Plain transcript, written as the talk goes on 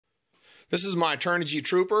This is my Turnigy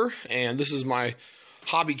Trooper, and this is my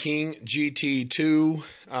HK-GT2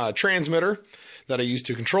 transmitter that I use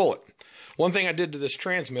to control it. One thing I did to this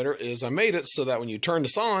transmitter is I made it so that when you turn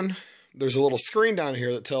this on, there's a little screen down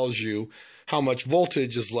here that tells you how much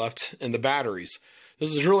voltage is left in the batteries.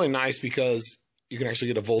 This is really nice because you can actually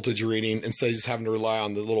get a voltage reading instead of just having to rely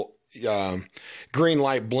on the little green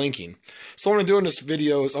light blinking. So what I'm doing in this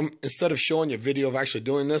video is, instead of showing you a video of actually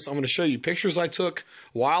doing this, I'm going to show you pictures I took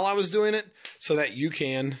while I was doing it so that you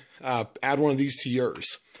can add one of these to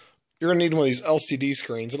yours. You're going to need one of these LCD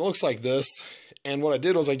screens, and it looks like this. And what I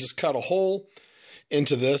did was I just cut a hole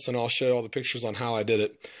into this, and I'll show you all the pictures on how I did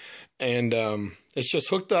it. And it's just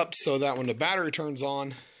hooked up so that when the battery turns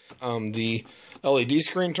on, the LED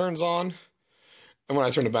screen turns on. And when I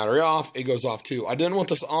turn the battery off, it goes off too. I didn't want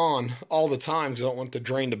this on all the time because I don't want to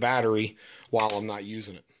drain the battery while I'm not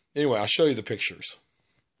using it. Anyway, I'll show you the pictures.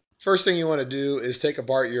 First thing you want to do is take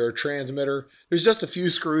apart your transmitter. There's just a few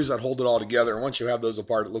screws that hold it all together, and once you have those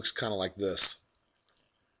apart, it looks kind of like this.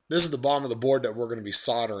 This is the bottom of the board that we're going to be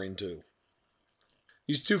soldering to.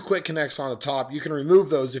 These two quick connects on the top, you can remove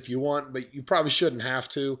those if you want, but you probably shouldn't have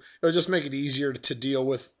to. It'll just make it easier to deal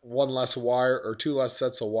with one less wire or two less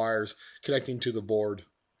sets of wires connecting to the board.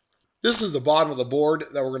 This is the bottom of the board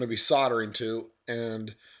that we're going to be soldering to,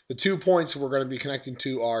 and the 2 points we're going to be connecting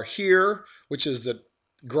to are here, which is the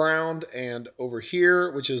ground, and over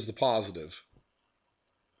here, which is the positive.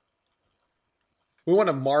 We want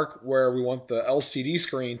to mark where we want the LCD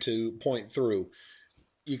screen to point through.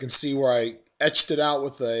 You can see where I etched it out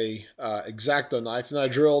with a X-Acto knife, and I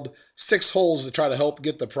drilled 6 holes to try to help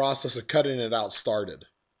get the process of cutting it out started.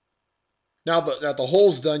 Now that the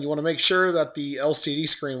hole's done, you want to make sure that the LCD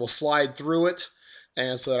screen will slide through it,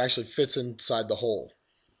 and so it actually fits inside the hole.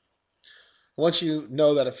 Once you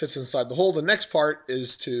know that it fits inside the hole, the next part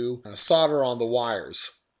is to solder on the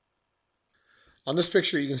wires. On this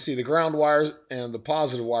picture, you can see the ground wires and the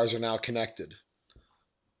positive wires are now connected.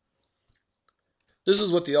 This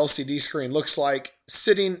is what the LCD screen looks like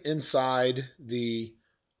sitting inside the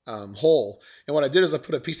hole. And what I did is I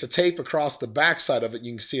put a piece of tape across the back side of it.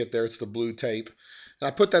 You can see it there. It's the blue tape. And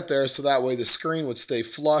I put that there so that way the screen would stay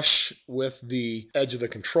flush with the edge of the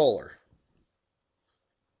controller.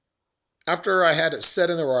 After I had it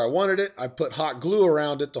set in there where I wanted it, I put hot glue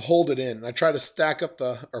around it to hold it in. And I try to stack up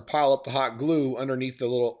or pile up the hot glue underneath the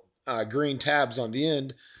little green tabs on the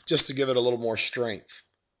end just to give it a little more strength.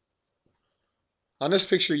 On this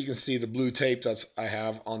picture, you can see the blue tape that I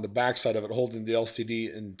have on the back side of it holding the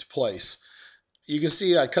LCD into place. You can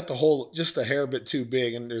see I cut the hole just a hair bit too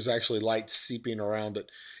big, and there's actually light seeping around it.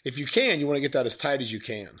 If you can, you want to get that as tight as you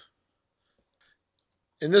can.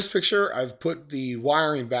 In this picture, I've put the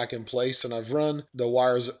wiring back in place, and I've run the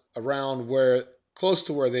wires around close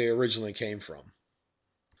to where they originally came from.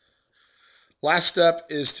 Last step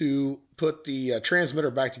is to put the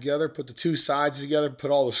transmitter back together, put the two sides together,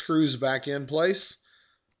 put all the screws back in place.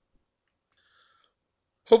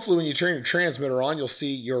 Hopefully when you turn your transmitter on, you'll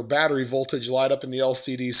see your battery voltage light up in the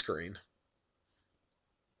LCD screen.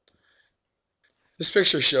 This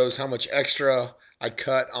picture shows how much extra I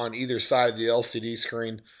cut on either side of the LCD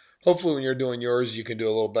screen. Hopefully when you're doing yours, you can do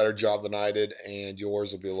a little better job than I did, and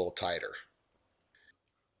yours will be a little tighter.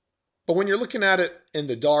 But when you're looking at it in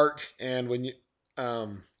the dark, and when you,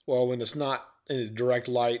 when it's not in direct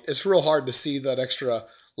light, it's real hard to see that extra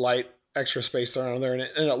light, extra space around there, and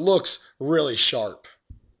it looks really sharp.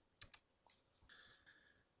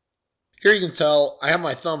 Here you can tell I have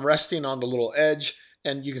my thumb resting on the little edge,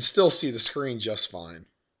 and you can still see the screen just fine.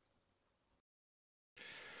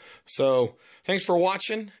 So thanks for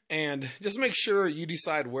watching, and just make sure you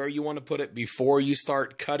decide where you want to put it before you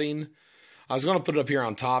start cutting. I was going to put it up here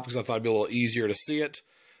on top because I thought it'd be a little easier to see it,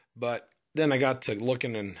 but then I got to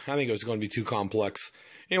looking and I think it was going to be too complex.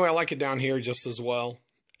 Anyway, I like it down here just as well,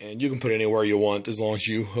 and you can put it anywhere you want as long as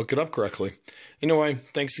you hook it up correctly. Anyway,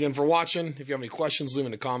 thanks again for watching. If you have any questions, leave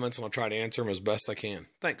them in the comments and I'll try to answer them as best I can.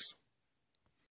 Thanks.